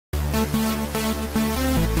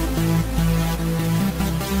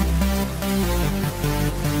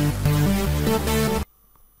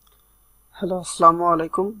Hello, আসসালামু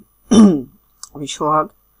আলাইকুম। আমি সোহাগ।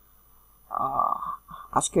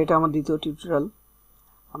 আজকে এটা আমার দ্বিতীয় টিউটোরিয়াল।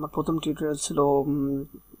 আমার প্রথম টিউটোরিয়াল ছিল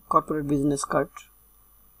কর্পোরেট বিজনেস কার্ড।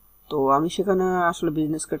 তো আমি সেখানে আসলে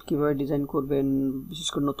বিজনেস কার্ড কীভাবে ডিজাইন করবেন, বিশেষ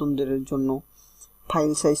করে নতুনদের জন্য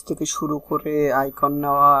ফাইল সাইজ থেকে শুরু করে আইকন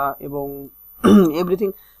নেওয়া এবং এভরিথিং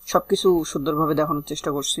সব কিছু সুন্দরভাবে দেখানোর চেষ্টা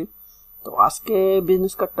করছি। তো আজকে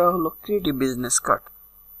বিজনেস কার্ডটা হলো ক্রিয়েটিভ বিজনেস কার্ড।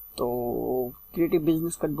 তো ক্রিয়েটিভ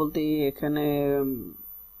বিজনেস কার্ড বলতে এখানে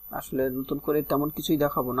আসলে নতুন করে তেমন কিছুই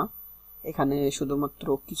দেখাবো না। এখানে শুধুমাত্র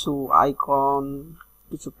কিছু আইকন,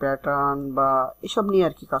 কিছু প্যাটার্ন বা এসব নিয়ে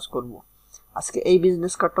আর কি কাজ করব। আজকে এই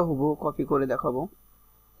বিজনেস কার্ডটা হুবহু কপি করে দেখাবো।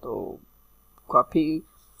 তো কপি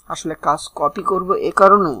আসলে কাজ কপি করব এ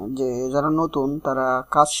কারণে যে যারা নতুন তারা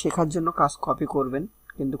কাজ শেখার জন্য কাজ কপি করবেন,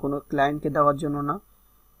 কিন্তু কোনো ক্লায়েন্টকে দেওয়ার জন্য না।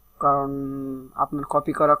 কারণ আপনার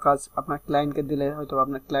কপি করা কাজ আপনার ক্লায়েন্টকে দিলে হয়তো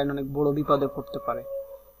আপনার ক্লায়েন্ট অনেক বড় বিপদে পড়তে পারে,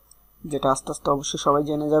 যেটা আস্তে আস্তে অবশ্যই সবাই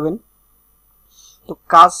জেনে যাবেন। তো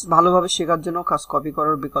কাজ ভালোভাবে শেখার জন্য কাজ কপি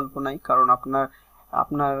করার বিকল্প নাই, কারণ আপনার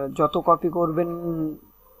আপনার যত কপি করবেন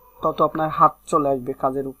তত আপনার হাত চলে আসবে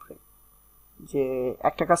কাজের উপরে। যে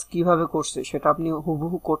একটা কাজ কিভাবে করছে সেটা আপনি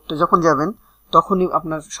হুবহু করতে যখন যাবেন তখনই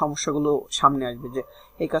আপনার সমস্যাগুলো সামনে আসবে, যে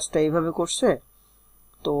এই কাজটা এইভাবে করছে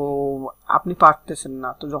তো আপনি পারতেছেন না।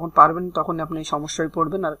 তো যখন পারবেন তখন আপনি সমস্যায়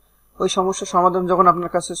পড়বেন, আর ওই সমস্যার সমাধান যখন আপনার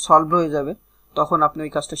কাছে সলভ হয়ে যাবে তখন আপনি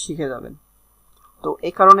ওই কাজটা শিখে যাবেন। তো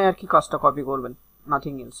এই কারণে আর কি কাজটা কপি করবেন,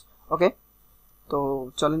 নাথিং এলস। ওকে, তো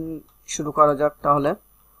চলেন শুরু করা যাক তাহলে।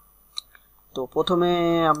 তো প্রথমে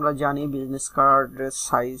আমরা জানি বিজনেস কার্ডের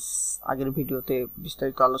সাইজ আগের ভিডিওতে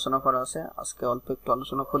বিস্তারিত আলোচনা করা আছে, আজকে অল্প একটু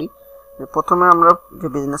আলোচনা করি। প্রথমে আমরা যে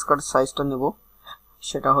বিজনেস কার্ডের সাইজটা নেব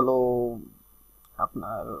সেটা হলো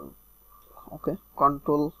আপনার ওকে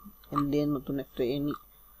কন্ট্রোল এন দিয়ে নতুন একটা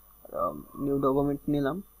নিউ ডকুমেন্ট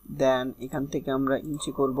নিলাম। দেন এখান থেকে আমরা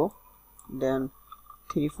ইঞ্চি করব, দেন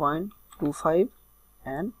 3.25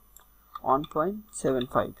 and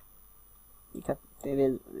 1.75, এখানে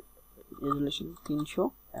রেজুলেশন 300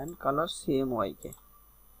 and কালার CMYK।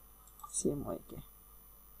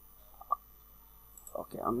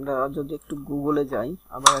 ওকে, আমরা যদি একটু গুগলে যাই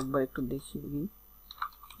আবার একবার একটু দেখি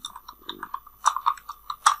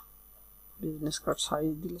বিজনেস কার্ড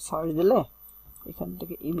সাইজ দিলে সার্চ দিলে এখান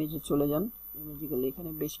থেকে ইমেজে চলে যান। ইমেজে গেলে এখানে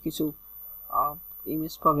বেশ কিছু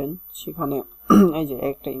ইমেজ পাবেন। সেখানে এই যে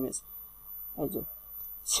একটা ইমেজ, এই যে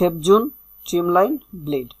সেভ জোন ট্রিমলাইন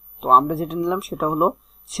ব্লেড। তো আমরা যেটা নিলাম সেটা হলো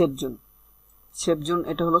সেভ জোন,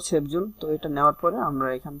 এটা হলো সেভ জোন। তো এটা নেওয়ার পরে আমরা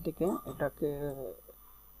এখান থেকে এটাকে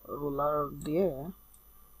রোলার দিয়ে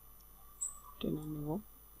টেনে নিব।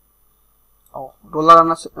 রোলার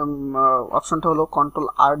আনার অপশনটা হলো কন্ট্রোল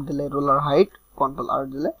আর দিলে রোলার হাইট, কন্ট্রোল আর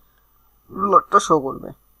দিলে রোলারটা শো করবে।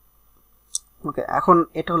 ওকে, এখন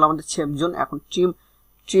এটা হলো আমাদের সেভ জোন। এখন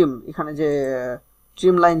ট্রিম এখানে যে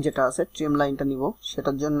ট্রিম লাইন যেটা আছে, ট্রিম লাইনটা নিব।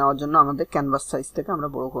 সেটার জন্য নেওয়ার জন্য আমাদের ক্যানভাস সাইজ থেকে আমরা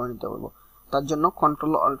বড় করে নিতে পারবো। তার জন্য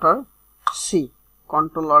কন্ট্রোল অল্টার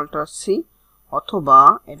সি, অথবা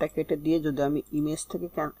এটা কেটে দিয়ে যদি আমি ইমেজ থেকে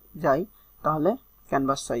যাই তাহলে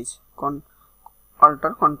canvas size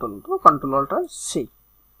control alter C.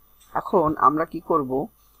 এখন আমরা কি করব,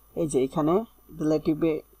 এই যে এখানে রিলেটিভ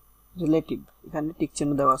এখানে টিক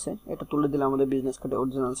চিহ্ন দেওয়া আছে, এটা তুলে দিলে আমাদের বিজনেস কার্ডে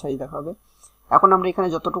অরিজিনাল সাইজ দেখাবে। এখন আমরা এখানে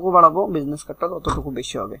যতটুকু বাড়াবো বিজনেস কার্ডটা ততটুকু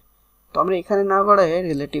বেশি হবে। তো আমরা এখানে না বাড়ায়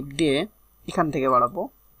রিলেটিভ দিয়ে এখান থেকে বাড়াবো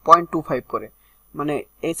 0.25 করে, মানে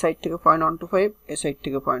এই সাইড থেকে 0.125, এই সাইড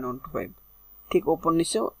থেকে 0.125, ঠিক ওপর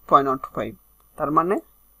নিচে 0.125। তার মানে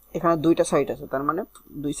এখানে দুইটা সাইড আছে, তার মানে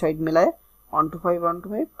দুই সাইড মিলায়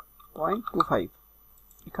 125 0.25,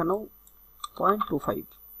 এখানেও 0.25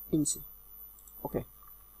 ইঞ্চি। ওকে,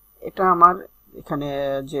 এটা আমার এখানে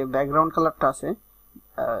যে ব্যাকগ্রাউন্ড কালারটা আছে,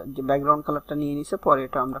 যে ব্যাকগ্রাউন্ড কালারটা নিয়ে নিছে, পরে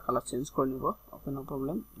এটা আমরা কালার চেঞ্জ করে নিব। ওকে, নো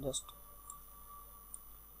প্রবলেম। জাস্ট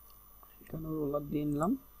এখানে রোলার দিয়ে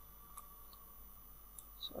নিলাম।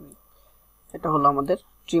 সরি, এটা হলো আমাদের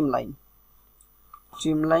ট্রিম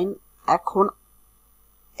লাইন। এখন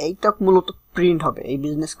এইটা মূলত প্রিন্ট হবে, এই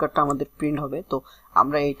বিজনেস কার্ডটা আমাদের প্রিন্ট হবে। তো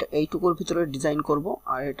আমরা এইটুকুর ভিতরে ডিজাইন করব।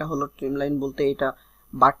 আর এটা হলো ট্রিম লাইন বলতে এটা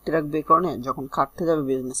বাড়তে রাখবে, এই কারণে যখন কাটতে যাবে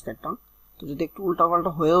বিজনেস কার্ডটা, তো যদি একটু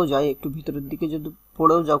উল্টাপাল্টা হয়েও যায়, একটু ভিতরের দিকে যদি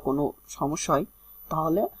পড়েও যাও কোনো সমস্যা হয়,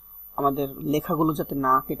 তাহলে আমাদের লেখাগুলো যাতে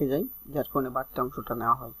না কেটে যায়, যার কারণে বাড়তি অংশটা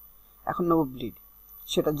নেওয়া হয়। এখন নেব ব্লিড,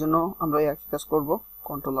 সেটার জন্য আমরা একই কাজ করব,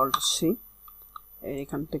 কন্ট্রোল অল্ট সি,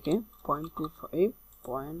 এখান থেকে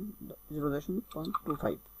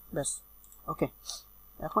 0.25 ব্যাস। ওকে,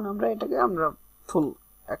 এখন আমরা এটাকে ফুল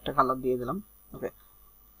একটা কালার দিয়ে দিলাম। ওকে,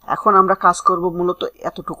 এখন আমরা কাজ করব মূলত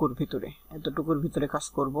এতটুকুর ভিতরে কাজ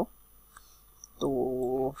করব। তো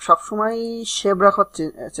সবসময় শেপ রাখার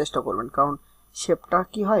চেষ্টা করবেন, কারণ শেপটা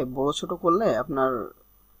কি হয়, বড় ছোট করলে আপনার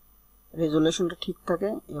রেজুলেশনটা ঠিক থাকে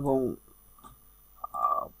এবং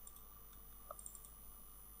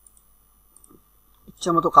ইচ্ছা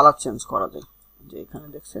মতো কালার চেঞ্জ করা যায়। যে এখানে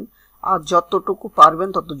দেখছেন, আর যতটুকু পারবেন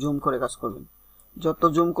তত জুম করে কাজ করবেন, যত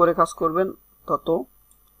জুম করে কাজ করবেন তত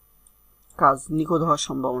কাজ নিখুঁত হওয়ার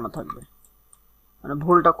সম্ভাবনা থাকবে, মানে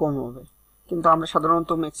ভুলটা কম হবে। কিন্তু আমরা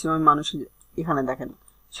সাধারণত ম্যাক্সিমাম মানুষই এখানে দেখেন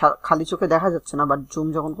খালি চোখে দেখা যাচ্ছে না, বাট জুম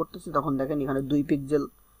যখন করতেছি তখন দেখেন এখানে 2 পিক্সেল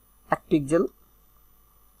 1 পিক্সেল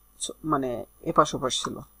মানে এপাশ ওপাশ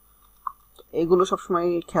ছিল। এইগুলো সবসময়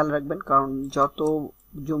খেয়াল রাখবেন, কারণ যত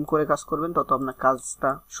জুম করে কাজ করবেন তত আপনার কাজটা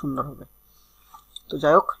সুন্দর হবে। তো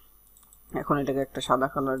যাই হোক, এখন এটাকে একটা সাদা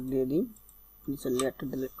কালার দিয়ে দিই, নিচের লেয়ারটা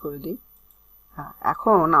ডিলিট করে দিই। হ্যাঁ,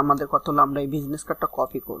 এখন আমাদের কথা হলো আমরা এই বিজনেস কার্ডটা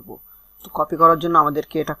কপি করব। তো কপি করার জন্য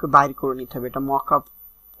আমাদেরকে এটাকে বাইর করে নিতে হবে। এটা মক আপ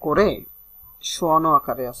করে শোয়ানো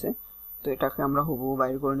আকারে আছে, তো এটাকে আমরা হুবহু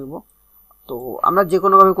বাইর করে নিব। তো আমরা যে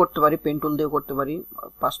কোনোভাবে করতে পারি, পেন টুল দিয়ে করতে পারি,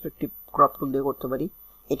 পার্সপেক্টিভ ক্রপ টুল দিয়ে করতে পারি।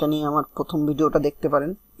 এটা নিয়ে আমার প্রথম ভিডিওটা দেখতে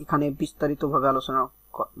পারেন, এখানে বিস্তারিতভাবে আলোচনা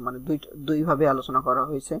মানে দুইভাবে আলোচনা করা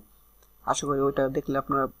হয়েছে। আশা করি ওইটা দেখলে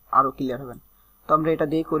আপনারা আরও ক্লিয়ার হবেন। তো আমরা এটা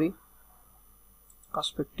দিয়ে করি,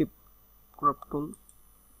 পার্সপেক্টিভ ক্রপ টুল,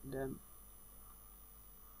 দেন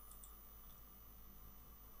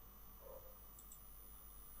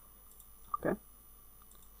ওকে,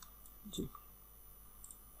 জি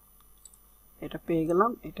এটা পেয়ে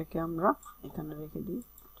গেলাম। এটাকে আমরা এখানে রেখে দিই,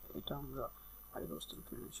 এটা আমরা আগের অবস্থানে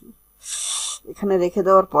ফিরে আসি। এখানে রেখে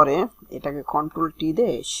দেওয়ার পরে এটাকে কন্ট্রোল টি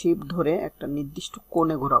দিয়ে শিফট ধরে একটা নির্দিষ্ট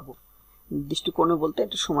কোণে ঘোরাবো। নির্দিষ্ট কোণে বলতে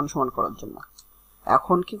এটা সমান সমান করার জন্য।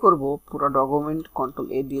 এখন কি করব, পুরো ডকুমেন্ট কন্ট্রোল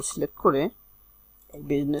এ দিয়ে সিলেক্ট করে এই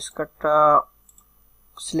বিজনেস কার্ডটা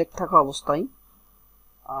সিলেক্ট থাকা অবস্থায়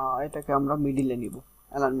এটাকে আমরা মিডিলে নিব,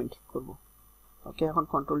 অ্যালাইনমেন্ট ঠিক করব। ওকে, এখন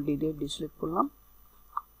কন্ট্রোল ডি দিয়ে ডিসিলেক্ট করলাম,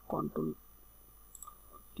 কন্ট্রোল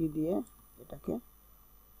টি দিয়ে এটাকে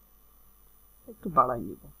একটু বাড়াই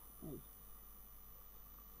নিব।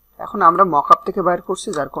 এখন আমরা মকআপ থেকে বাইর করছি,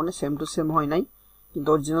 যার কারণে সেম টু সেম হয় নাই, কিন্তু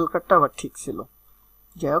অরিজিনাল কার্ডটা আবার ঠিক ছিল।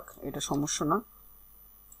 যাই হোক, এটা সমস্যা না।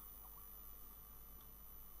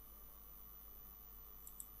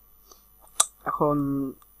 এখন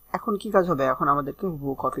এখন কি কাজ হবে, এখন আমাদেরকে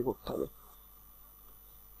হুবহু কপি করতে হবে।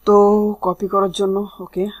 তো কপি করার জন্য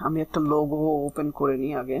ওকে, আমি একটা লোগো ওপেন করে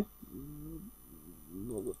নিই আগে,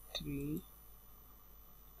 লোগো 3,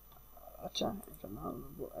 আচ্ছা এটা না,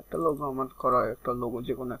 একটা লোগো আমার করা, একটা লোগো,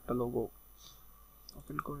 যে কোনো একটা লোগো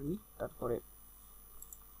ওপেন করে নিই। তারপরে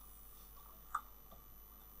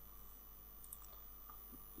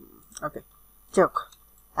ওকে, যাক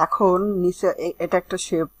এখন নিচে এটা একটা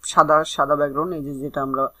শেপ, সাদা সাদা ব্যাকগ্রাউন্ড, এই যে যেটা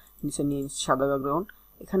আমরা নিচে নিয়ে সাদা ব্যাকগ্রাউন্ড,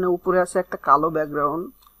 এখানে উপরে আছে একটা কালো ব্যাকগ্রাউন্ড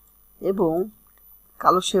এবং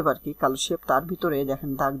কালো শেপ আর কি, কালো শেপ, তার ভিতরে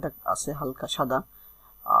দেখেন দাগ দাগ আছে হালকা সাদা।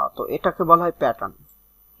 তো এটাকে বলা হয় প্যাটার্ন।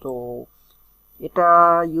 তো এটা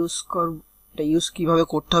এটা ইউজ কিভাবে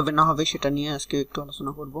করতে হবে না হবে সেটা নিয়ে আজকে একটু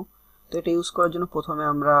আলোচনা করব। তো এটা ইউজ করার জন্য প্রথমে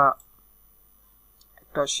আমরা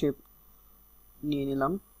একটা শেপ নিয়ে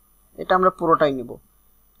নিলাম, এটা আমরা পুরোটাই নেব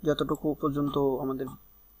যতটুকু পর্যন্ত আমাদের,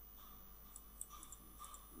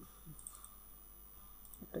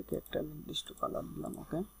 এটাকে একটা নির্দিষ্ট কালার দিলাম।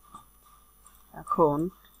 ওকে, এখন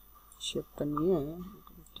শেপটা নিয়ে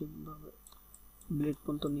ঠিকভাবে ব্লেড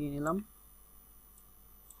পর্যন্ত নিয়ে নিলাম।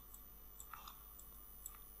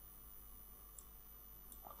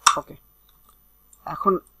 ওকে,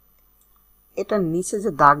 এখন এটা নিচে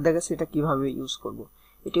যে দাগ দাগ আছে এটা কিভাবে ইউজ করব,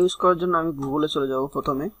 এটা ইউজ করার জন্য আমি গুগলে চলে যাব।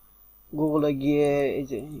 প্রথমে গুগলে গিয়ে এই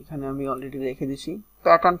যে এখানে আমি অলরেডি রেখে দিছি,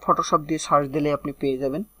 প্যাটার্ন ফটোশপ দিয়ে সার্চ দিলে আপনি পেয়ে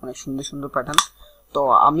যাবেন অনেক সুন্দর সুন্দর প্যাটার্ন। তো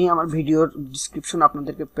আমি আমার ভিডিওর ডিসক্রিপশন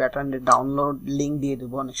আপনাদেরকে প্যাটার্নের ডাউনলোড লিঙ্ক দিয়ে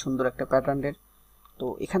দেবো, অনেক সুন্দর একটা প্যাটার্নের। তো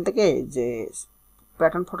এখান থেকে যে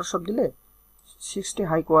প্যাটার্ন ফটোশপ দিলে 60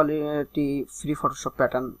 high quality free Photoshop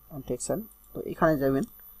pattern texture, তো এখানে যাবেন।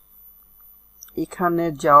 এখানে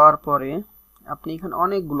যাওয়ার পরে আপনি এখানে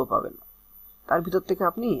অনেকগুলো পাবেন, তার ভিতর থেকে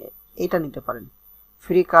আপনি এটা নিতে পারেন,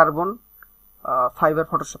 free carbon fibre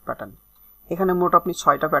Photoshop pattern. এখানে মোট আপনি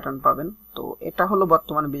 6টা প্যাটার্ন পাবেন। তো এটা হলো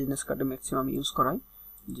বর্তমানে বিজনেস কার্ডে ম্যাক্সিমাম ইউজ করা হয়।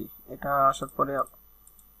 জি, এটা আসার পরে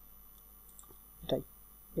এটাই,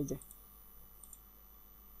 এই যে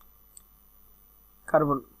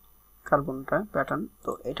কার্বনটা প্যাটার্ন।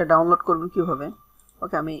 তো এটা ডাউনলোড করবেন কিভাবে,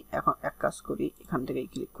 ওকে আমি এখন এক কাজ করি, এখান থেকেই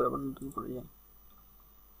ক্লিক করে আবার নতুন করে যাই।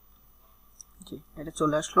 জি, এটা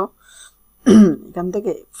চলে আসলো। এখান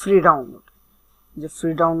থেকে ফ্রি ডাউনলোড, যে ফ্রি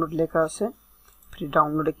ডাউনলোড লেখা আছে, ফ্রি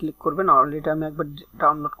ডাউনলোডে ক্লিক করবেন। অলরেডি আমি একবার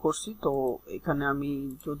ডাউনলোড করছি। তো এখানে আমি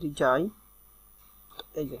যদি যাই,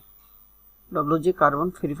 এই যে WG কার্বন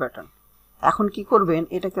ফ্রি প্যাটার্ন। এখন কি করবেন,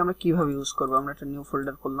 এটাকে আমরা কিভাবে ইউজ করব, আমরা একটা নিউ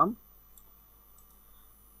ফোল্ডার করলাম,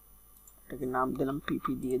 এটাকে নাম দিলাম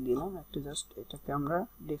পিপি দিয়ে দিলাম একটা, জাস্ট এটাকে আমরা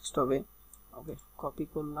ডেস্কটপে ওকে কপি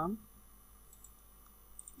করলাম,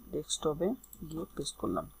 ডেস্কটপে গিয়ে পেস্ট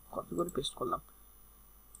করলাম, কপি করে পেস্ট করলাম।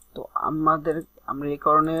 তো আমরা এই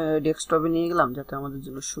কারণে ডেস্কটপে নিয়ে গেলাম যাতে আমাদের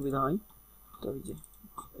জন্য সুবিধা হয়। তো এই যে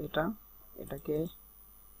এটাকে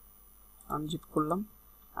আনজিপ করলাম,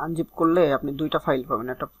 আনজিপ করলে আপনি দুইটা ফাইল পাবেন,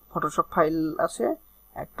 একটা ফটোশপ ফাইল আছে,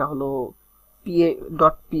 একটা হলো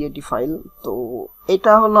pa.pat ফাইল। তো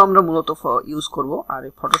এটা হলো আমরা মূলত ইউজ করব। আর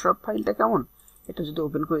এই ফটোশপ ফাইলটা কেমন, এটা যদি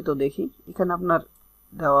ওপেন করি তো দেখি এখানে আপনার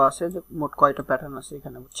দেওয়া আছে যে মোট কয়টা প্যাটার্ন আছে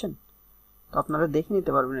এখানে, বুঝছেন? তো আপনারা দেখে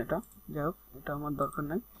নিতে পারবেন এটা। যাই হোক, এটা আমার দরকার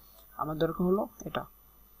নাই, আমার দরকার হলো এটা।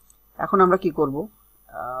 এখন আমরা কি করব,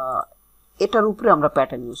 এটার উপরে আমরা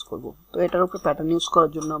প্যাটার্ন ইউজ করব। তো এটার উপরে প্যাটার্ন ইউজ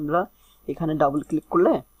করার জন্য আমরা এখানে ডাবল ক্লিক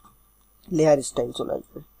করলে লেয়ার স্টাইল চলে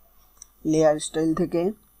আসবে। লেয়ার স্টাইল থেকে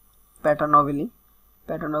প্যাটার্ন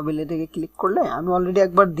অবেলি থেকে ক্লিক করলে, আমি অলরেডি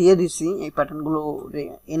একবার দিয়ে দিছি এই প্যাটার্নগুলো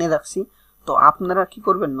এনে রাখছি। তো আপনারা কি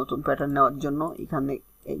করবেন, নতুন প্যাটার্ন নেওয়ার জন্য এখানে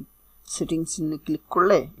এই সেটিংস চিহ্নে ক্লিক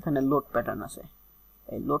করলে এখানে লোড প্যাটার্ন আছে,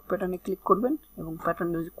 এই লোড প্যাটার্নে ক্লিক করবেন এবং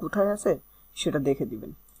প্যাটার্নটা কোথায় আছে সেটা দেখে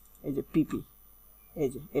দিবেন। এই যে পিপি, এই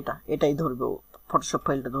যে এটাই ধরবে, ফটোশপ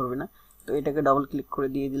ফাইলটা ধরবে না। তো এটাকে ডাবল ক্লিক করে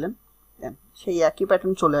দিয়ে দিলেন, দেন সেই একই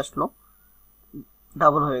প্যাটার্ন চলে আসলো,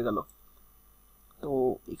 ডাবল হয়ে গেল। তো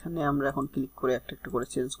এখানে আমরা এখন ক্লিক করে একটা একটা করে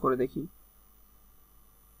চেঞ্জ করে দেখি।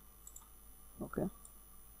 ওকে,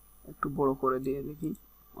 একটু বড় করে দিয়ে দেখি।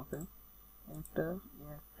 ওকে, একটা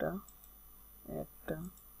একটা একটা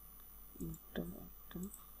একটা একটা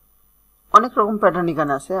অনেক রকম প্যাটার্ন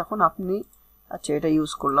এখানে আছে। এখন আপনি আচ্ছা এটা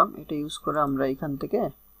ইউজ করলাম, এটা ইউজ করে আমরা এখান থেকে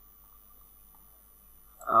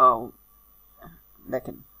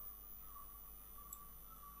দেখেন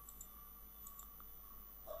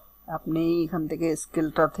আপনি এখান থেকে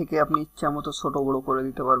স্কেলটা থেকে আপনি ইচ্ছা মতো ছোট বড় করে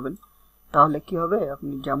দিতে পারবেন। তাহলে কি হবে,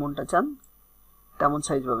 আপনি যেমনটা চান তেমন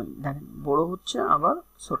সাইজ পাবেন। দেখেন বড় হচ্ছে আবার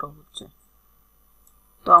ছোট হচ্ছে।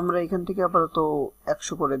 তো আমরা এখান থেকে আপাতত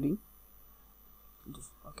 100 করে দিই।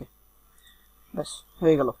 ওকে, ব্যাস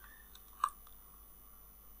হয়ে গেল,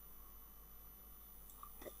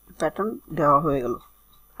 প্যাটার্ন দেওয়া হয়ে গেল।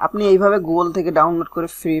 আপনি এইভাবে গুগল থেকে ডাউনলোড করে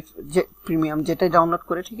ফ্রি যে প্রিমিয়াম যেটাই ডাউনলোড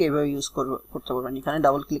করে ঠিক এইভাবে ইউজ করতে পারবেন। এখানে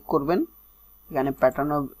ডাবল ক্লিক করবেন, এখানে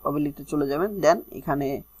প্যাটার্ন অবেলিতে চলে যাবেন, দেন এখানে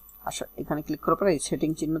ক্লিক করার পরে এই সেটিং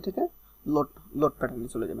চিহ্ন থেকে লোড প্যাটার্নে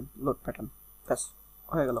চলে যাবেন, লোড প্যাটার্ন, ব্যাস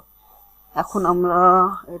হয়ে গেল। এখন আমরা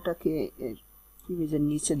এটাকে ইমেজের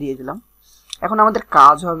নিচে দিয়ে দিলাম। এখন আমাদের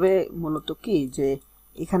কাজ হবে মূলত কি, যে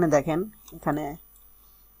এখানে দেখেন এখানে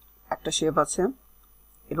একটা শেপ আছে,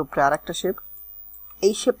 এর উপরে আর একটা শেপ,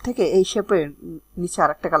 এই শেপ থেকে এই শেপের নিচে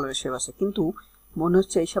আর একটা কালারের শেপ আছে, কিন্তু মনে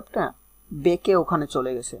হচ্ছে এই শেপটা বেঁকে ওখানে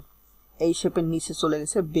চলে গেছে, এই শেপের নিচে চলে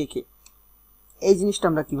গেছে বেঁকে। এই জিনিসটা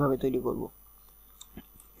আমরা কিভাবে তৈরি করব,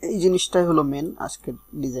 এই জিনিসটাই হলো মেন আজকের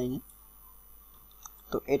ডিজাইনে।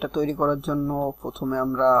 তো এটা তৈরি করার জন্য প্রথমে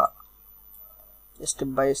আমরা স্টেপ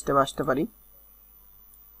বাই স্টেপ আসতে পারি।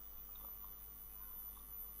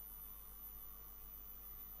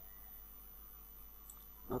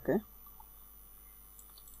 ওকে,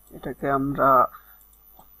 এটাকে আমরা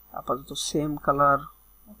আপাতত সেম কালার,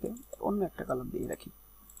 ওকে অন্য একটা কালার দিয়ে রাখি,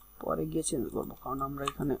 পরে গিয়ে চেঞ্জ করবো, কারণ আমরা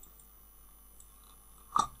এখানে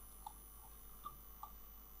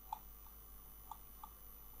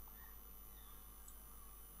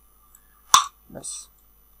ব্যাস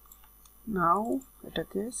নাও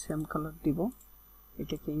এটাকে সেম কালার দিব,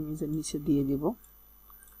 এটাকে ইমেজের নিচে দিয়ে দিব।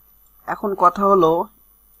 এখন কথা হলো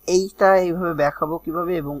এইটা এইভাবে দেখাবো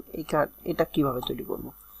কিভাবে এবং এটা কিভাবে তৈরি করব।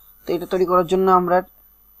 তো এটা তৈরি করার জন্য আমরা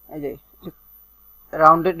এই যে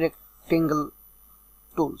রাউন্ডেড রেক্টেঙ্গেল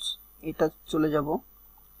টুলস এটা চলে যাব,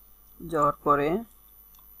 যাওয়ার পরে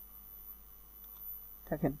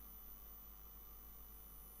দেখেন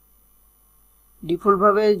ডিফল্ট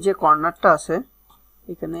ভাবে যে কর্নারটা আছে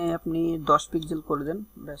এখানে আপনি 10 পিক্সেল করে দেন,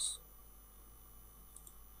 ব্যাস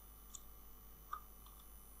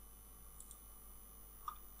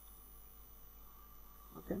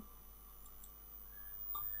ওকে।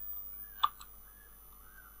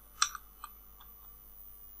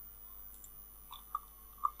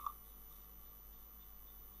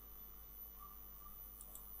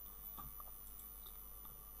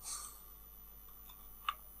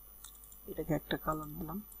 এটাকে একটা কালার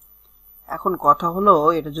দিলাম। এখন কথা হলো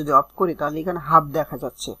এটা যদি অফ করি তাহলে এখানে হাফ দেখা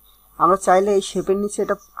যাচ্ছে। আমরা চাইলে এই শেপের নিচে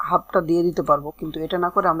এটা হাফটা দিয়ে দিতে পারবো, কিন্তু এটা না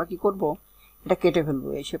করে আমরা কি করব, এটা কেটে ফেলবো,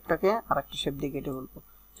 এই শেপটাকে আর একটা শেপ দিয়ে কেটে ফেলবো।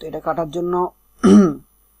 তো এটা কাটার জন্য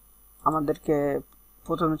আমাদেরকে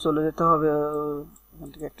প্রথমে চলে যেতে হবে, এখান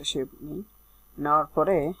থেকে একটা শেপ নিই, নেওয়ার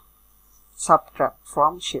পরে subtract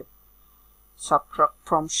from shape, subtract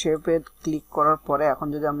from শেপে ক্লিক করার পরে এখন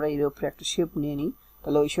যদি আমরা এর উপরে একটা শেপ নিয়ে নিই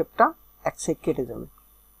তাহলে ওই শেপটা এক সাইড কেটে যাবে।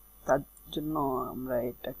 তার জন্য আমরা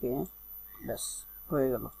এটাকে ব্যাস হয়ে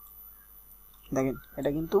গেল। দেখেন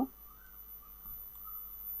এটা কিন্তু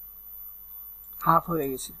হাফ হয়ে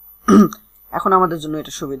গেছে। এখন আমাদের জন্য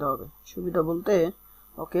এটা সুবিধা হবে। সুবিধা বলতে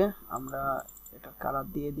ওকে আমরা এটা কালার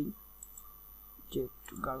দিয়ে দিই, যে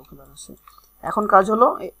একটু গাঢ় কালার আছে। এখন কাজ হলো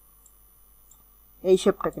এই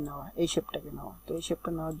শেপটাকে নেওয়া, এই শেপটাকে নেওয়া। তো এই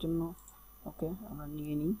শেপটা নেওয়ার জন্য ওকে আমরা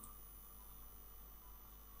নিয়ে নিই।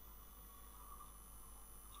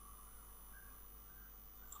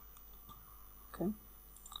 ওকে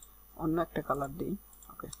অন্য একটা কালার দিই।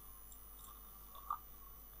 ওকে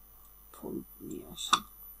ফুল নিয়ে আসি।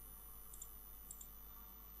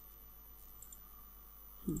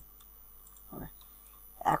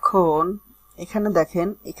 এখন এখানে দেখেন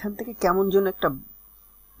এখান থেকে কেমন যেন একটা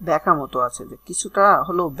ব্যাকা মতো আছে, যে কিছুটা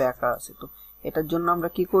হলেও ব্যাকা আছে। তো এটার জন্য আমরা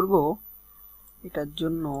কি করব, এটার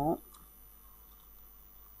জন্য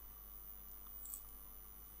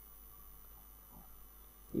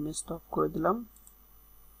ইমেজ স্টপ করে দিলাম।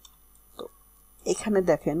 তো এখানে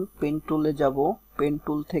দেখেন পেন টুলে যাব, পেন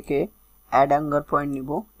টুল থেকে অ্যাড অ্যাঙ্গার পয়েন্ট নিব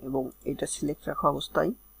এবং এটা সিলেক্ট রাখা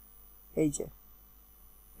অবস্থায় এই যে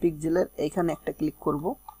পিক্সেলের এইখানে একটা ক্লিক করব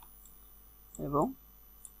এবং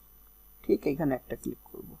ঠিক এখানে একটা ক্লিক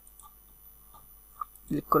করব।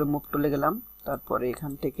 ক্লিক করে মুভ টুলে গেলাম। তারপরে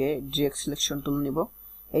এখান থেকে ড্র্যাগ সিলেকশন টুল নিব।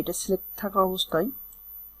 এইটা সিলেক্ট থাকা অবস্থায়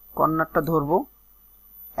কর্নারটা ধরবো,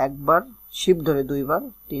 একবার, শিফট ধরে দুইবার,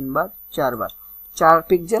 তিনবার, চারবার, 4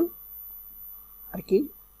 পিক্সেল আর কি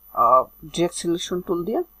ড্র্যাগ সিলেকশন টুল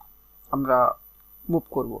দিয়ে আমরা মুভ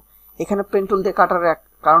করব। এখানে পেন টুল দিয়ে কাটার এক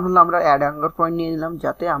কারণ হলো আমরা অ্যাড অ্যাঙ্গার পয়েন্ট নিয়ে নিলাম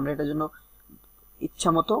যাতে আমরা এটার জন্য ইচ্ছা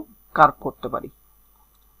মতো কার্ভ করতে পারি।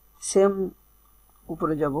 সেম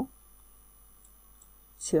উপরে যাব,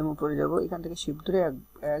 এখান থেকে শিফট ধরে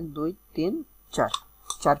 1 2 3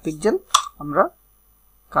 4 পিক্সেল আমরা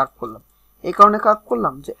কার্ভ করলাম। এই কারণে কার্ভ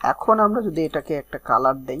করলাম যে এখন আমরা যদি এটাকে একটা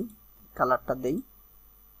কালার দেই, কালারটা দেই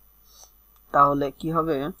তাহলে কি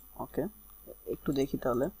হবে। ওকে একটু দেখি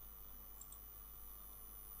তাহলে।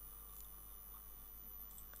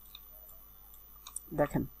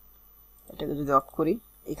 দেখেন এটাকে যদি অফ করি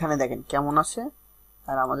এখানে দেখেন কেমন আছে,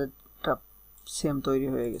 আর আমাদেরটা সেম তৈরি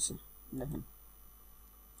হয়ে গেছে। দেখেন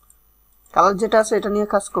কালার যেটা আছে এটা নিয়ে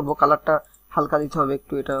কাজ করব, কালারটা হালকা দিতে হবে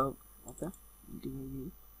একটু। এটা ওকে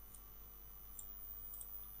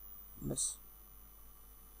ব্যাস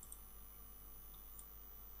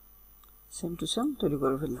সেম টু সেম তৈরি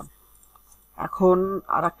করে ফেললাম। এখন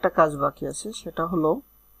আর একটা কাজ বাকি আছে, সেটা হলো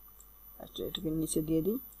এটাকে নিচে দিয়ে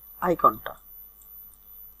দিই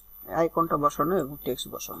আইকনটা বসানো এবং টেক্সট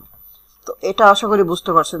বসানো। তো এটা আশা করি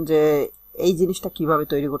বুঝতে পারছেন যে এই জিনিসটা কিভাবে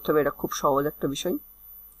তৈরি করতে হবে। এটা খুব সহজ একটা বিষয়।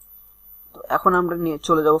 তো এখন আমরা নিয়ে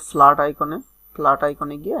চলে যাব ফ্ল্যাট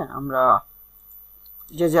আইকনে গিয়ে আমরা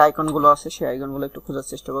যে আইকনগুলো আছে সেই আইকনগুলো একটু খোঁজার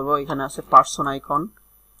চেষ্টা করব। এখানে আছে person icon,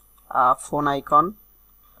 phone icon,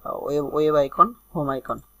 web icon, home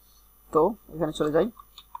icon. তো এখানে চলে যাই,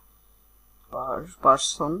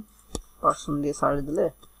 পার্সন দিয়ে সার্চ দিলে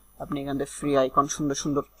আপনি এখান থেকে ফ্রি আইকন, সুন্দর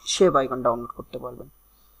সুন্দর শেপ আইকন ডাউনলোড করতে পারবেন।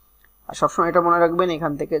 আর সবসময় এটা মনে রাখবেন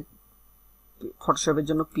এখান থেকে ফটোশপের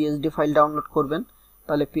জন্য পিএসডি ফাইল ডাউনলোড করবেন,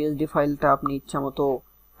 তাহলে পিএসডি ফাইলটা আপনি ইচ্ছা মতো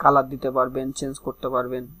কালার দিতে পারবেন, চেঞ্জ করতে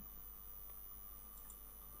পারবেন।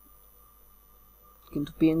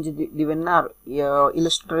 কিন্তু পিএনজি দিবেন না। আর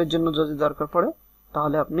ইলাস্ট্রেটরের জন্য যদি দরকার পড়ে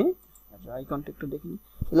তাহলে আপনি আইকনটা একটু দেখুন,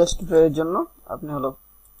 ইলাস্ট্রেটরের জন্য আপনি হলো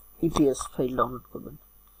ইপিএস ফাইল ডাউনলোড করবেন।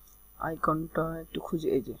 আইকনটা একটু খুঁজে,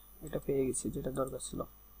 এই যে এটা পেয়ে গেছি যেটা দরকার ছিল।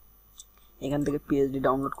 এখান থেকে পিএসডি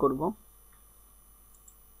ডাউনলোড করব।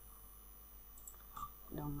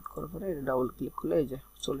 ডাউনলোড করার পরে এটা ডাবল ক্লিক করলে এই যে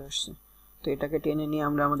চলে আসছে। তো এটাকে টেনে নিয়ে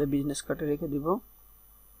আমরা আমাদের বিজনেস কার্ডে রেখে দিব।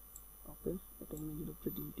 ওকে এটা ইমেজের উপরে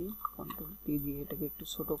দিই, কন্ট্রোল পি দিয়ে এটাকে একটু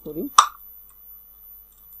ছোট করি,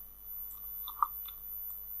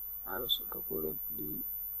 আরো ছোট করে দিই।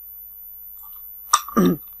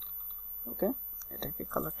 ওকে এটাকে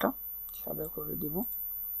কালারটা সাদা করে দিব।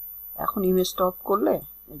 এখন ইমেজটা অফ করলে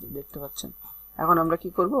এই যে দেখতে পাচ্ছেন। এখন আমরা কি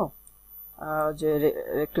করব, যে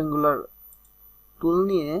রেক্টেঙ্গুলার টুল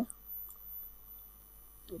নিয়ে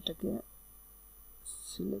এটাকে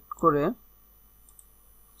সিলেক্ট করে,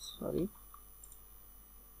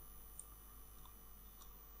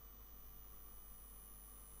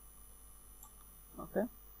 ওকে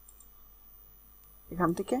এখান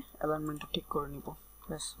থেকে অ্যালাইনমেন্টটা ঠিক করে নিব।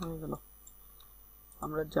 ব্যাস হয়ে গেল,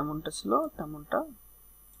 আমরা যেমনটা ছিল তেমনটা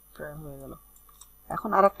প্রায় হয়ে গেল। এখন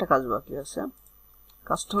আর একটা কাজ বাকি আছে,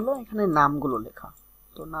 কাজটা হলো এখানে নামগুলো লেখা।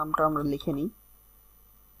 তো নামটা আমরা লিখে নিই।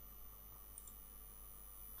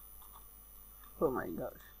 ও মাই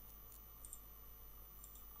গড,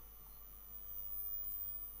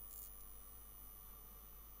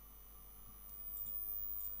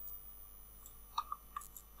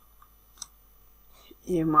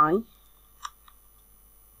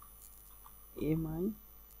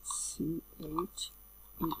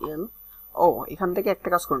 MICHEL। ও এখান থেকে একটা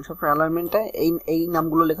কাজ করুন, সব অ্যালাইনমেন্টটা এই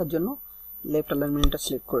নামগুলো লেখার জন্য লেফট অ্যালাইনমেন্টটা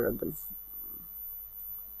সিলেক্ট করে রাখবেন।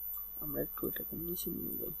 আমরা একটু এটাকে নিচে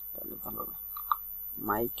নিয়ে যাই, তাহলে ভালো হবে।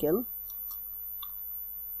 মাইকেল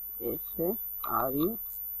FARU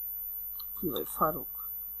কি ভাই, ফারুক,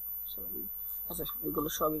 সরি। আচ্ছা এগুলো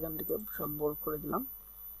সব এখান থেকে সব বোল্ড করে দিলাম।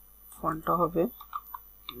 ফন্টটা হবে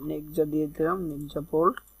নেকজা দিয়ে দিলাম, নেকজা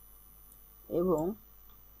বোল্ড, এবং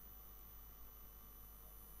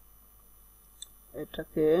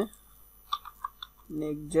এটাকে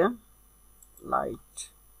নেকজা লাইট।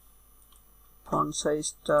 ফন্ট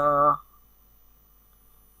সাইজটা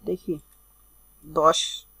দেখি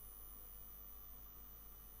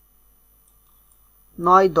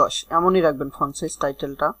 9-10 এমনই রাখবেন ফন্ট সাইজ।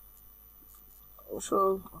 টাইটেলটা অবশ্য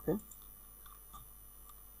ওকে,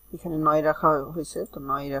 এখানে 9 রাখা হয়েছে, তো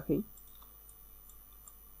 9 রাখি।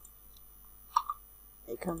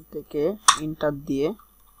 এখান থেকে ইন্টার দিয়ে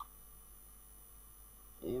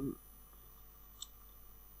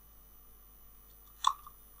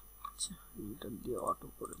ইন্টার দিয়ে অটো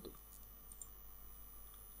করে দিই।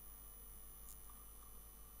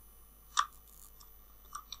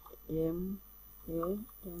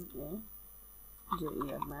 MANA যে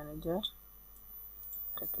ইয়ার ম্যানেজার,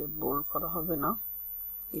 এটাকে বোল্ড করা হবে না,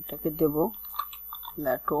 এটাকে দেব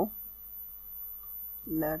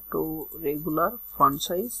ল্যাটো রেগুলার, ফন্ট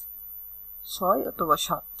সাইজ 6 অথবা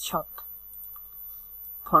 7,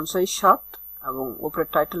 ফন্ট সাইজ 7, এবং উপরের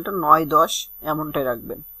টাইটেলটা 9-10 এমনটাই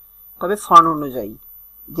রাখবেন। তবে ফন্ট অনুযায়ী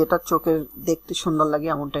যেটা চোখে দেখতে সুন্দর লাগে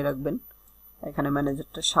এমনটাই রাখবেন। এখানে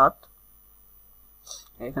ম্যানেজারটা 7,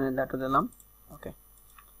 এখানে ল্যাটো দিলাম। ওকে,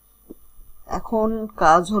 এখন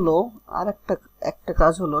কাজ হলো আর একটা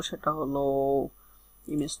কাজ হলো, সেটা হলো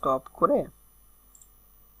ইমেজ টপ করে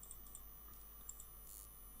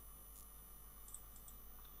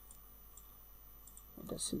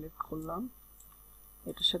এটা সিলেক্ট করলাম,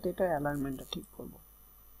 এটার সাথে এটা অ্যালাইনমেন্টটা ঠিক করব।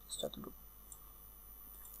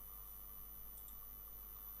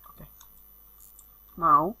 ওকে,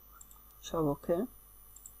 নাও সব ওকে।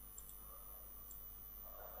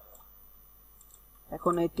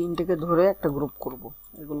 এখন এই তিনটাকে ধরে একটা গ্রুপ করব,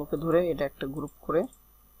 এগুলোকে ধরে এটা একটা গ্রুপ করে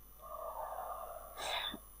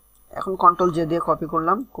এখন কন্ট্রোল জে দিয়ে কপি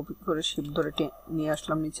করলাম, কপি করে শিফট ধরে নিয়ে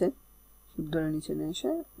আসলাম নিচে, শিফট ধরে নিচে নিয়ে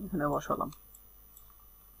এসে এখানে বসালাম।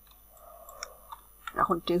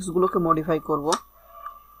 এখন টেক্সটগুলোকে মডিফাই করব।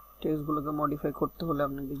 টেক্সটগুলোকে মডিফাই করতে হলে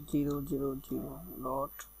আপনাকে 000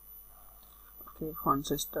 ডট, ওকে, ফন্ট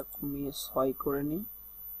সাইজটা কমিয়ে 6 করে নিই।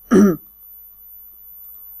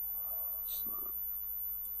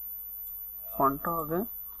 ফন্টটা হবে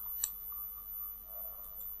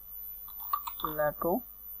ল্যাটো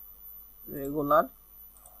রেগুলার,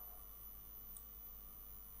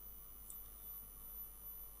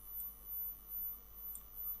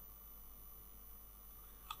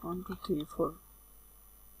 (1 2 3 4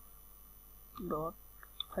 dot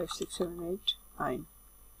 5 6 7 8 9).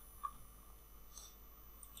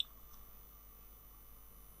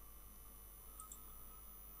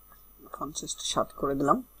 ফন্ট সাইজটা 7 করে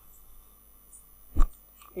দিলাম।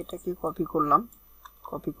 এটাকে কপি করলাম,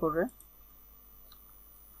 কপি করে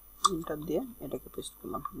ইন্টার দিয়ে এটাকে পেস্ট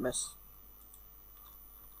করলাম, ব্যাস।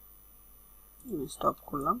 স্টপ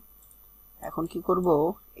করলাম। এখন কি করব,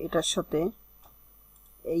 এটার সাথে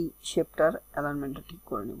এই শেপটার অ্যালাইনমেন্টটা ঠিক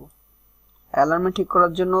করে নেব। অ্যালাইনমেন্ট ঠিক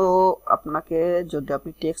করার জন্য আপনাকে, যদি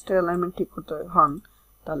আপনি টেক্সটের অ্যালাইনমেন্ট ঠিক করতে হন,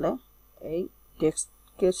 তাহলে এই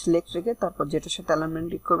টেক্সটকে সিলেক্ট রেখে তারপর যেটার সাথে অ্যালাইনমেন্ট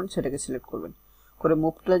ঠিক করবেন সেটাকে সিলেক্ট করবেন, করে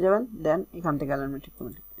মুভ টুলে যাবেন, দেন এখান থেকে অ্যালাইনমেন্ট ঠিক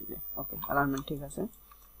করবেন। ওকে, অ্যালাইনমেন্ট ঠিক আছে,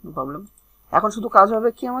 নো প্রবলেম। এখন শুধু কাজ হবে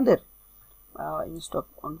কি আমাদের, স্টপ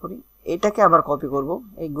অন করি, এটাকে আবার কপি করব,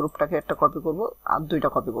 এই গ্রুপটাকে একটা কপি করব আর দুইটা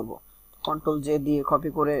কপি করব। কন্ট্রোল জে দিয়ে কপি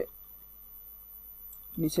করে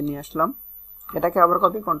নিচে নিয়ে আসলাম, এটাকে আবার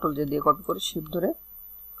কপি, কন্ট্রোল জে দিয়ে কপি করে শিফট ধরে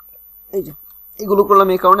এই যে এগুলো করলাম।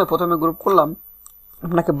 এই কারণে প্রথমে গ্রুপ করলাম,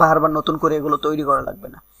 আপনাকে বারবার নতুন করে এগুলো তৈরি করা লাগবে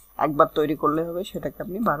না, একবার তৈরি করলে হবে, সেটাকে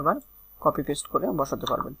আপনি বারবার কপি পেস্ট করে বসাতে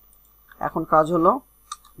পারবেন। এখন কাজ হলো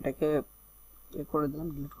এটাকে এ করে দিলাম,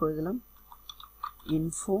 ডিলিট করে দিলাম,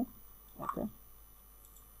 ইনফো, ওকে,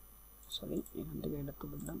 সরি এখান থেকে এটা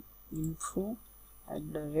তুলে দিলাম,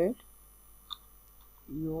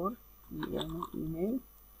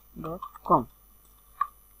 info@youremail.com।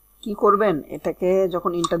 কি করবেন, এটাকে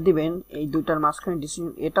যখন ইন্টার দিবেন এই দুইটার মাঝখানে ডিসিশন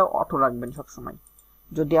এটা অটো রাখবেন সব সময়,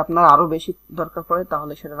 যদি আপনার আরো বেশি দরকার পড়ে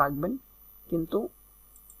তাহলে সেটা রাখবেন, কিন্তু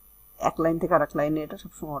এক লাইন থেকে আরেক লাইনে এটা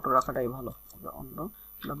সবসময় অটো রাখাটাই ভালো। অন্য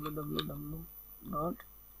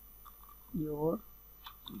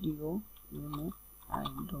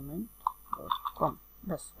www.yourdomain.com,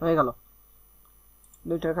 ব্যাস হয়ে গেল,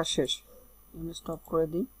 দুইটার কাজ শেষ। আমি স্টপ করে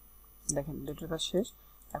দিই, দেখেন দুইটার কাজ শেষ।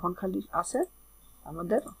 এখন খালি আছে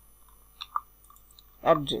আমাদের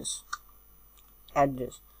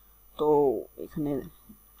অ্যাড্রেস। তো এখানে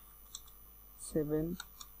 7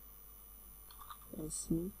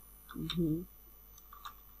 ACV,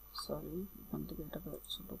 সরি এখান থেকে এটাকে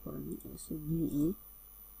ছোট করে নিই,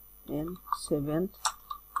 ACVEN 7th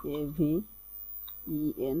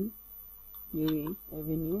AVEN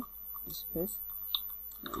Avenue space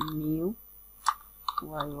new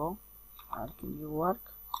YO আর কি নিউইয়র্ক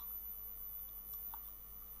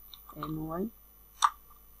NY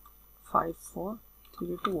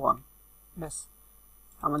 54321। ব্যাস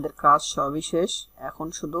আমাদের কাজ সবই শেষ। এখন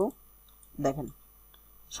শুধু দেখেন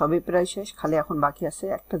সবই প্রায় শেষ, খালি এখন বাকি আছে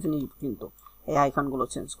একটা জিনিস, কিন্তু এই আইকনগুলো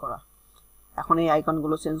চেঞ্জ করা। এখন এই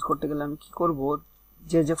আইকনগুলো চেঞ্জ করতে গেলে আমি কি করব,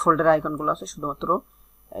 যে ফোল্ডারে আইকনগুলো আছে শুধুমাত্র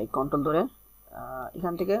এই কন্ট্রোল ধরে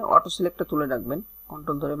এখান থেকে অটো সিলেক্টটা তুলে রাখবেন।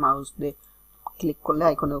 কন্ট্রোল ধরে মাউস দিয়ে ক্লিক করলে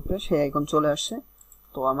আইকনের উপরে সেই আইকন চলে আসছে।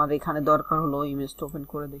 তো আমার এখানে দরকার হলো, ইমেজটা ওপেন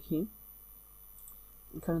করে দেখি,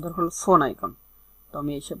 এখানে দরকার হলো ফোন আইকন। তো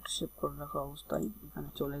আমি এই শেপটা সেভ করে রাখা অবস্থায় এখানে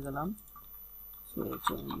চলে গেলাম,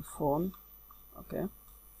 ফোন। ওকে,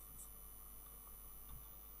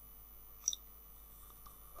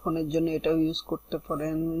 ফোনের জন্য এটাও ইউজ করতে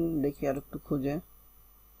পারেন। দেখি আর একটু খুঁজে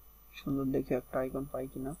সুন্দর দেখে একটা আইকন পাই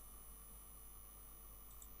কিনা।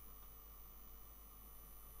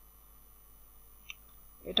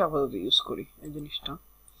 এটা আপাতত ইউজ করি এই জিনিসটা।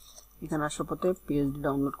 এখানে আসার পথে পিএসডি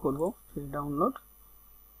ডাউনলোড করব, ফ্রি ডাউনলোড।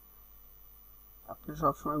 আপনি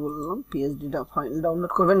সবসময় বললাম পিএসডি ফাইল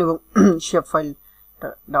ডাউনলোড করবেন এবং শেপ ফাইলটা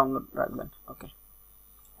ডাউনলোড রাখবেন। ওকে,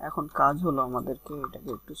 এখন কাজ হলো আমাদেরকে এটাকে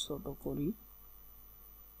একটু ছোট করি।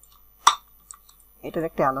 এটার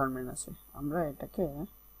একটা অ্যালাইনমেন্ট আছে, আমরা এটাকে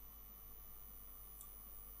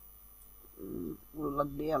রুলার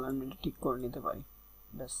দিয়ে অ্যালাইনমেন্ট ঠিক করে নিতে পারি।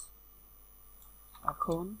 ব্যাস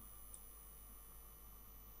এখন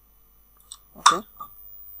ওকে,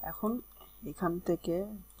 এখন এখান থেকে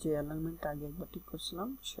যে অ্যালাইনমেন্ট আগে একবার ঠিক করছিলাম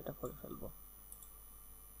সেটা করে ফেলবো।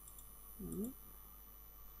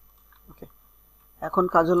 ওকে, এখন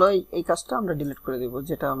কাজ হলো এই কাজটা আমরা ডিলিট করে দিব,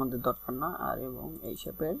 যেটা আমাদের দরকার না, আর এবং এই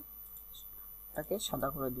শেপের এটাকে সাদা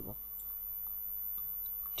করে দিব।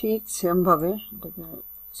 ঠিক সেম ভাবে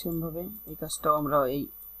এই কাজটাও আমরা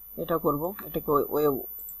এটা করব। এটাকে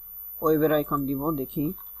ওয়েবের আইকন দিব। দেখি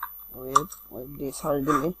ওয়েব দিয়ে সার্চ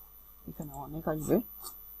দিলে এখানে অনেক আসবে,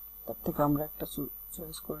 তার থেকে আমরা একটা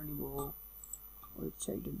চয়েস করে নিব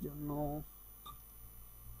ওয়েবসাইটের জন্য।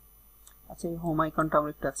 আচ্ছা, এই হোম আইকনটা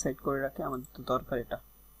আমরা একটু এক্সাইট করে রাখি, আমাদের তো দরকার, এটা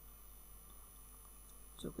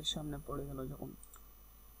চোখের সামনে পড়ে গেল যখন।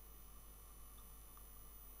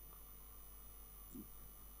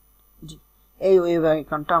 জি, এই ওয়েব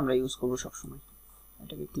আইকনটা আমরা ইউজ করব সব সময়।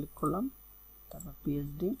 এটাকে ক্লিক করলাম, তারপর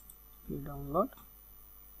পিএসডি ফ্রি ডাউনলোড,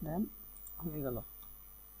 দেন হয়ে গেল।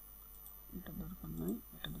 এটা দরকার নাই,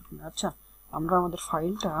 এটা দরকার নাই। আচ্ছা, আমরা আমাদের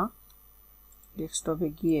ফাইলটা ডেস্কটপে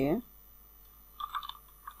গিয়ে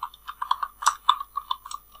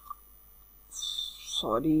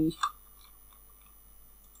সরি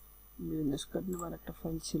বিজনেস কার্ড নেবার একটা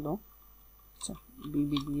ফাইল ছিল, আচ্ছা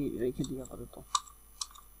বিবি দিয়ে রেখে দিই আপাতত।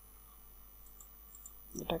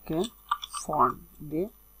 এটাকে ফন্ট দিয়ে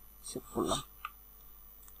সেভ করলাম।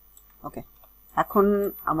 ওকে, এখন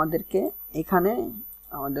আমাদেরকে এখানে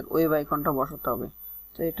আমাদের ওয়েব আইকনটা বসাতে হবে।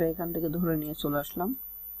 তো এটা এখান থেকে ধরে নিয়ে চলে আসলাম,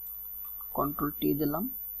 কন্ট্রোল টি দিলাম,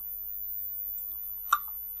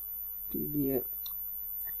 টি দিয়ে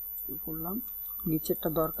কি করলাম, নিচেরটা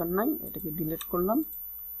দরকার নাই, এটাকে ডিলিট করলাম।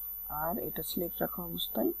 আর এটা সিলেক্ট রাখা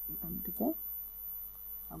অবস্থায় এখান থেকে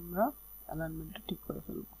আমরা অ্যালাইনমেন্টটা ঠিক করে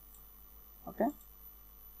ফেলব। ওকে,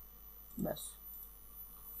 ব্যাস।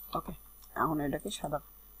 ওকে, এখন এটাকে সাদা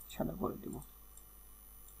করে দিব।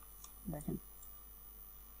 দেখেন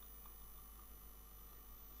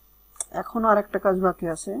এখন আর একটা কাজ বাকি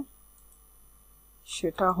আছে,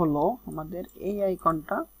 সেটা হলো আমাদের এই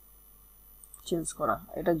আইকনটা চেঞ্জ করা।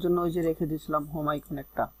 এটার জন্য ওই যে রেখে দিয়েছিলাম হোম আইকন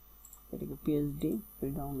একটা, এটাকে পিএসডি ফ্রি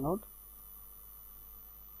ডাউনলোড।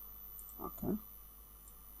 ওকে,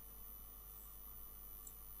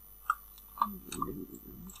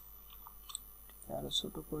 আরো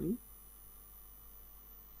ছোট করি।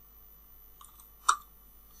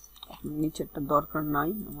 নিচেরটা দরকার নাই,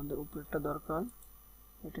 আমাদের উপরেরটা দরকার।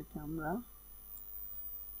 এটাকে আমরা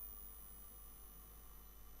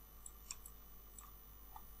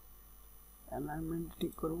অ্যালাইনমেন্ট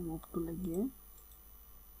ঠিক করব, মুভ টুলে গিয়ে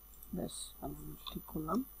ব্যাস অ্যালাইনমেন্ট ঠিক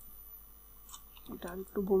করলাম। এটা আর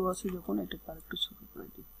একটু বড় আছে যখন, এটাকে আর একটু ছোট করে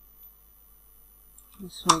দিই,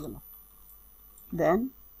 ব্যাস হয়ে গেল। দেন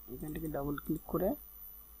এখান থেকে ডাবল ক্লিক করে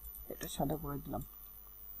এটা সাদা করে দিলাম।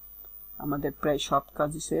 আমাদের প্রায় সব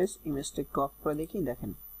কাজই শেষ। ইমেজটা একটু অফ করে দেখি,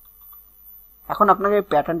 দেখেন এখন আপনাকে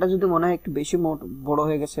প্যাটার্নটা যদি মনে হয় একটু বেশি বড়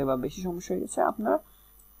হয়ে গেছে বা বেশি সমস্যা হয়ে গেছে, আপনারা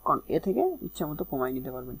এ থেকে ইচ্ছা মতো কমাই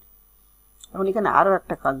নিতে পারবেন। এখন এখানে আরো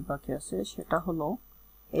একটা কাজ বাকি আছে, সেটা হলো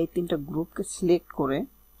এই তিনটা গ্রুপকে সিলেক্ট করে,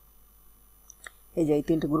 এই যে এই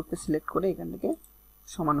তিনটা গ্রুপকে সিলেক্ট করে এখান থেকে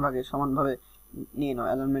সমানভাবে নিয়ে নাও,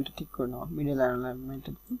 অ্যালাইনমেন্টটা ঠিক করে নাও, মিডল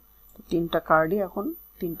অ্যালাইনমেন্টটা। তো তিনটা কার্ডই এখন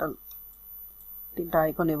তিনটা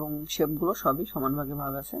আইকন এবং শেপগুলো সবই সমানভাগে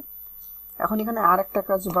ভাগ আছে। এখন এখানে আর একটা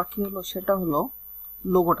কাজ বাকি হলো, সেটা হলো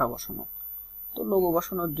লোগোটা বসানো। তো লোগো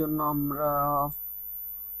বসানোর জন্য আমরা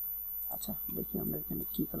আচ্ছা দেখি আমরা এখানে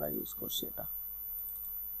কি কালার ইউজ করছি। এটা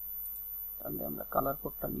তাহলে আমরা কালার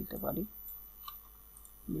কোডটা নিতে পারি,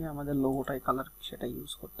 নিয়ে আমাদের লোগোটাই কালার সেটা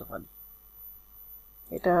ইউজ করতে পারি।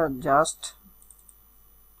 এটা জাস্ট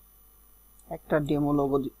একটা ডেমো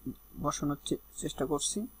লোগো বসানোর চেষ্টা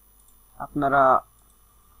করছি। আপনারা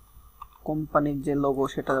কোম্পানির যে লোগো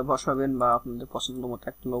সেটা বসাবেন বা আপনাদের পছন্দ মতো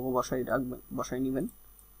একটা লোগো বসাই নেবেন।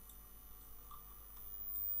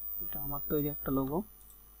 এটা আমার তৈরি একটা লোগো।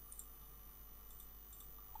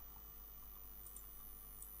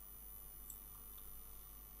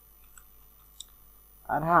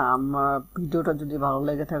 আর হ্যাঁ, আমার ভিডিওটা যদি ভালো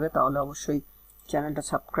লেগে থাকে তাহলে অবশ্যই চ্যানেলটা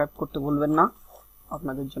সাবস্ক্রাইব করতে ভুলবেন না।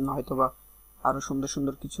 আপনাদের জন্য হয়তোবা আরো সুন্দর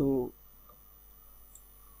সুন্দর কিছু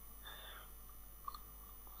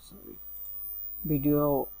ভিডিও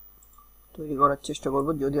তৈরি করার চেষ্টা করব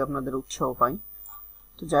যদি আপনাদের উৎসাহ পাই।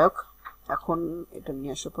 তো যাই হোক, এখন এটা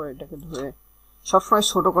নিয়ে আসার পর এটাকে ধরে সবসময়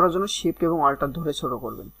ছোট করার জন্য শিফট এবং অল্টার ধরে ছোট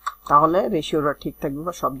করবেন, তাহলে রেশিওটা ঠিক থাকবে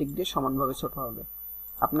বা সব দিক দিয়ে সমানভাবে ছোট হবে।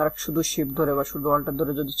 আপনারা শুধু শিফট ধরে বা শুধু অল্টার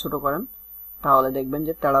ধরে যদি ছোট করেন তাহলে দেখবেন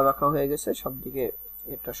যে তেড়া বাঁকা হয়ে গেছে, সব দিকে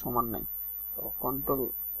এটা সমান নাই। তো কন্ট্রোল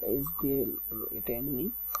এইচ দিয়ে এটা এনে নিই।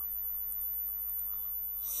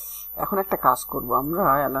 এখন একটা কাজ করব, আমরা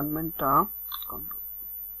অ্যালাইনমেন্টটা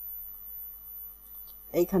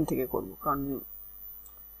এইখান থেকে করব, কারণ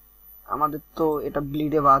আমাদের তো এটা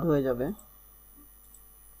ব্লিডে বাদ হয়ে যাবে।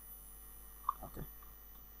 ওকে,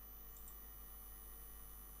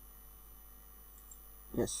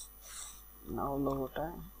 ইয়েস, নাও লোগোটা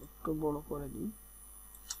একটু বড় করে দিই।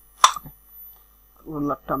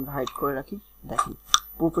 রোলারটা আমরা হাইড করে রাখি। দেখেন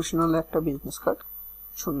প্রফেশনাল একটা বিজনেস কার্ড,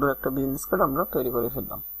 সুন্দর একটা বিজনেস কার্ড আমরা তৈরি করে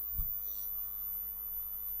ফেললাম।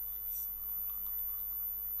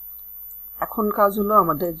 এখন কাজ হলো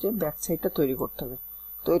আমাদের যে ব্যাক সাইডটা তৈরি করতে হবে।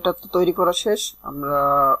 তো এটা তো তৈরি করা শেষ। আমরা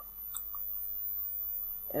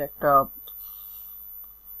এর একটা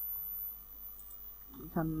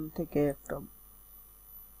এখান থেকে একটা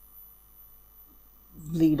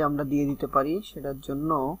ব্লিড আমরা দিয়ে দিতে পারি। সেটার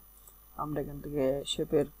জন্য আমরা এখান থেকে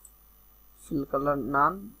শেপের fill colour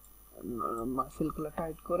fill colour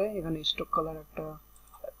tight করে এখানে স্টক কালার একটা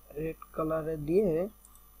রেড কালারে দিয়ে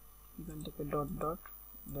এখান থেকে ডট ডট,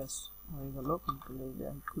 ব্যাস হয়ে গেল। কন্ট্রোল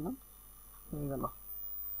করলাম, হয়ে গেল।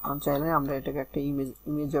 এখন চাইলে আমরা এটাকে একটা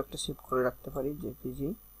ইমেজও একটা সেভ করে রাখতে পারি, জেপিজি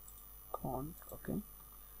ফন্ট। ওকে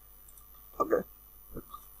ওকে,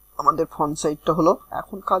 আমাদের ফন্ট সাইডটা হলো।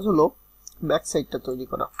 এখন কাজ হলো ব্যাক সাইডটা তৈরি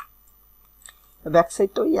করা। ব্যাক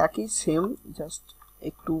সাইডটা ওই একই সেম, জাস্ট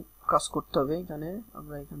একটু কাজ করতে হবে। এখানে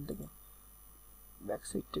আমরা এখান থেকে ব্যাক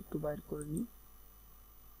সাইডটা একটু বাইর করে নিই।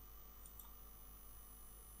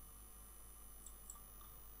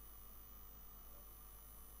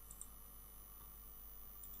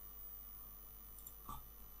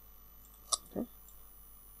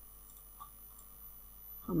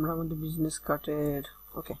 আমরা আমাদের বিজনেস কার্ডের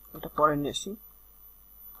ওকে এটা পরে নিয়ে আসি।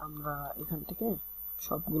 আমরা এখান থেকে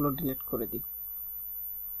সবগুলো ডিলিট করে দিই।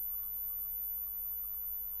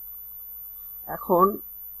 এখন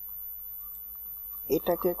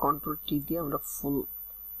এটাকে কন্ট্রোল টি দিয়ে আমরা ফুল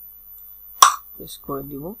প্রেস করে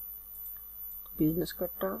দিব। বিজনেস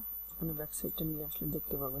কার্ডটা এখানে ব্যাক সাইডটা নিয়ে আসলে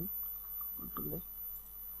দেখতে পাবেন। কন্ট্রোলে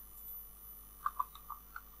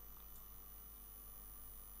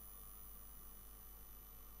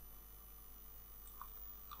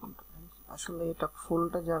আসলে এটা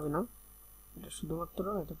ফুলটা যাবে না, এটা শুধুমাত্র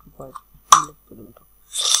এতটুকু পর্যন্ত।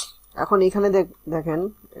 এখন এখানে দেখেন,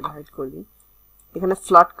 এটা হাইড করে দিই। এখানে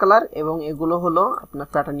ফ্ল্যাট কালার এবং এগুলো হলো আপনার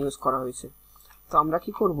প্যাটার্ন ইউজ করা হয়েছে। তো আমরা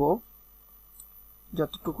কি করব,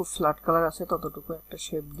 যতটুকু ফ্ল্যাট কালার আছে ততটুকু একটা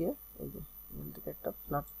শেপ দিয়ে এই যে এখান থেকে একটা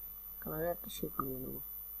ফ্ল্যাট কালারের একটা শেপ নিয়ে নেব।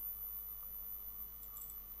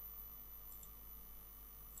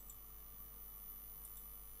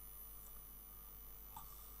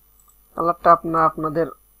 কালারটা আপনাদের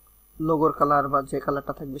লোগোর কালার বা যে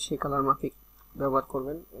কালারটা থাকবে সেই কালার মাফিক ব্যবহার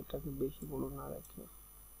করবেন, এটাকে বেশি বড় না রেখে।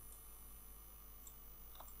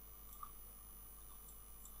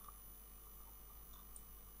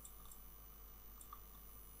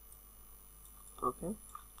 ওকে,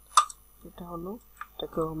 এটা হলো,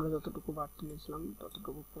 এটাকেও আমরা যতটুকু বাড়তি নিয়েছিলাম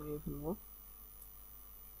ততটুকু কমিয়ে ফেলবো।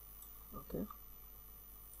 ওকে,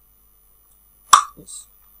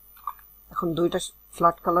 এখন দুইটা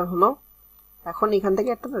ফ্ল্যাট কালার হলো। এখন এখান থেকে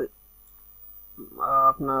একটা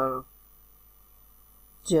আপনার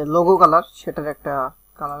যে লোগো কালার সেটার একটা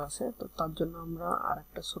কালার আছে, তো তার জন্য আমরা আর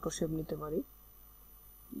একটা ছোট শেপ নিতে পারি,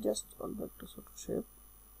 জাস্ট অল্প একটা ছোট শেপ।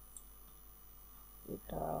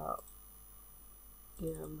 এটা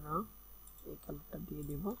আমরা এই কালারটা দিয়ে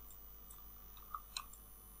দিব।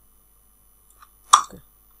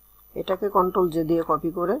 এটাকে কন্ট্রোল জে দিয়ে কপি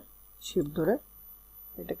করে শিফট ধরে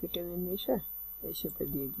এটাকে টেনে নিয়ে এসে এই শেপে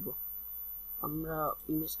দিয়ে দিব। আমরা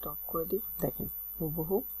ইমেজ স্টপ করে দিই, দেখেন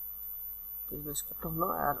হুবহু বিজনেস কার্ডটা হলো।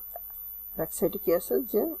 আর ব্যাক সাইডে কি আছে,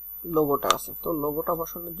 যে লোগোটা আছে। তো লোগোটা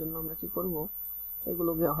বসানোর জন্য আমরা কি করব,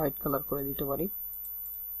 এগুলোকে হোয়াইট কালার করে দিতে পারি।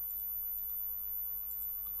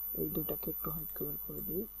 এই দুটাকে একটু হোয়াইট কালার করে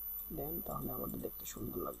দিই, দেন তাহলে আমাদের দেখতে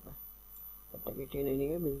সুন্দর লাগবে। এটাকে টেনে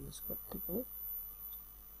নিয়ে বিজনেস কার্ড থেকে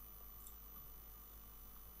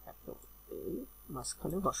একদম এই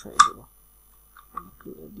মাঝখানে বসাই দেব,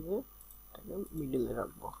 তুলে দিয়ে এটাকে মিডলে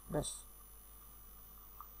রাখবো। ব্যাস,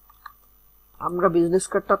 আমরা বিজনেস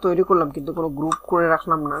কার্ডটা তৈরি করলাম কিন্তু কোনো গ্রুপ করে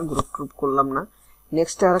রাখলাম না, গ্রুপ করলাম না।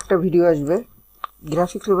 নেক্সটে আরেকটা ভিডিও আসবে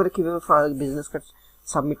গ্রাফিক্স ফিভারে কিভাবে বিজনেস কার্ড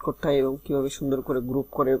সাবমিট করতে হয় এবং কিভাবে সুন্দর করে গ্রুপ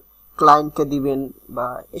করে ক্লায়েন্টকে দিবেন বা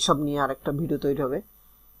এসব নিয়ে আরেকটা ভিডিও তৈরি হবে।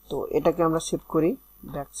 তো এটাকে আমরা সেভ করি,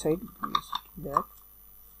 ব্যাক সাইড ব্যাক,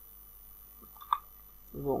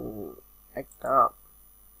 এবং একটা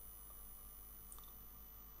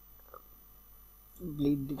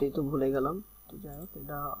ব্লিড দিতেই তো ভুলে গেলাম। তো যাই হোক,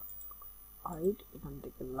 এটা হাইট, এখান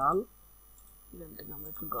থেকে লাল, এখান থেকে আমরা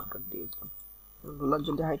একটু ডট ডট দিয়ে দিলাম। রোলার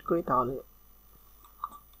যদি হাইড করি তাহলে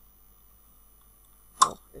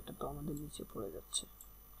এটা তো আমাদের নিচে পড়ে যাচ্ছে,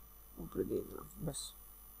 উপরে দিয়ে দিলাম। ব্যাস,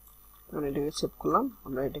 এখন এটাকে সেভ করলাম।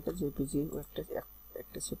 আমরা এটাকে জেপিজি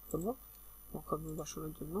একটা সেভ করবো মকআপ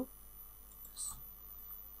বসানোর জন্য।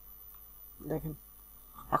 দেখেন,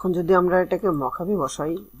 এখন যদি আমরা এটাকে মকআপে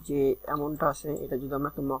বসাই, যে এমনটা আছে, এটা যদি আমরা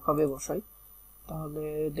একটা মকআপে বসাই তাহলে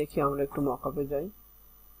দেখি, আমরা একটু মকআপে যাই,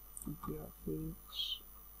 graphics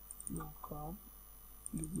mockup,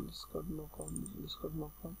 business card mockup, business card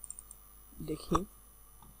mockup, দেখি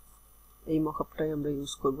এই মকআপটাই আমরা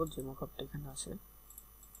ইউজ করব, যে মকআপটা এখানে আছে।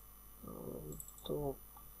 তো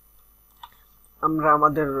আমরা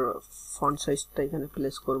আমাদের ফন্ট সাইজটা এখানে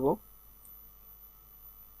প্লেস করব।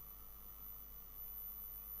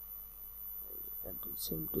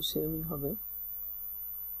 সেম টু সেমই হবে।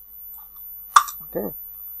 ওকে,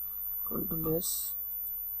 কন্ট্রোল এস,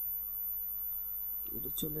 এটা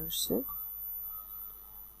চলে আসছে,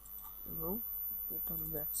 এবং এটা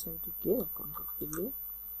ব্যাক সাইডে গিয়ে কন্ট্রোল কি দিয়ে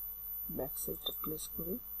ব্যাক সাইডটা প্লেস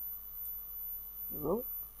করি এবং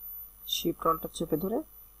শিফট অল্টটা চেপে ধরে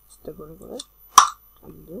আস্তে করে করে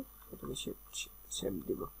টান দিয়ে এটাকে শেপ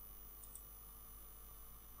দিব।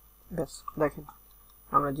 ব্যাস, দেখেন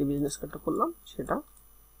আমরা যে বিজনেস কার্ডটা করলাম সেটা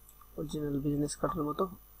অরিজিনাল বিজনেস কার্ডের মতো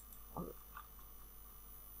হবে।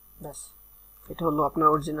 ব্যাস, এটা হলো আপনার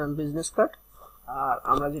অরিজিনাল বিজনেস কার্ড। আর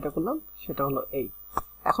আমরা যেটা করলাম সেটা হলো এই।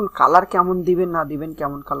 এখন কালার কেমন দিবেন না দিবেন,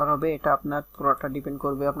 কেমন কালার হবে, এটা আপনার পুরোটা ডিপেন্ড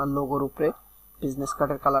করবে আপনার লোগোর উপরে, বিজনেস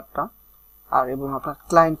কার্ডের কালারটা, আর এবং আপনার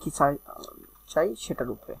ক্লায়েন্ট কি চাই সেটার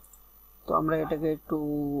উপরে। তো আমরা এটাকে একটু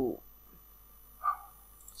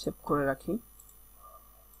সেভ করে রাখি।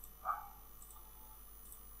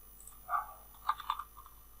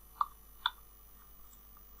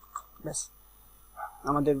 ব্যাস,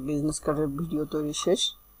 আমাদের বিজনেস কার্ডের ভিডিও তৈরি শেষ।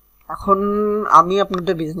 এখন আমি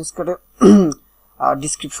আপনাদের বিজনেস কার্ডের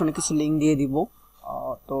ডিসক্রিপশনে কিছু লিঙ্ক দিয়ে দিব।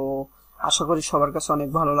 তো আশা করি সবার কাছে অনেক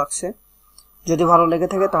ভালো লাগছে। যদি ভালো লেগে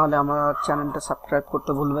থাকে তাহলে আমার চ্যানেলটা সাবস্ক্রাইব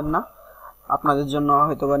করতে ভুলবেন না। আপনাদের জন্য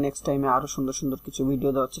হয়তো বা নেক্সট টাইমে আরও সুন্দর সুন্দর কিছু ভিডিও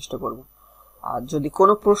দেওয়ার চেষ্টা করব। আর যদি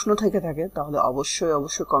কোনো প্রশ্ন থেকে থাকে তাহলে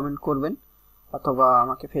অবশ্যই কমেন্ট করবেন, অথবা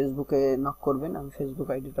আমাকে ফেসবুকে নক করবেন, আমি ফেসবুক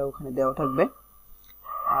আইডিটা ওখানে দেওয়া থাকবে।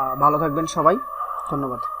 ভালো থাকবেন সবাই,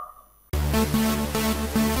 ধন্যবাদ।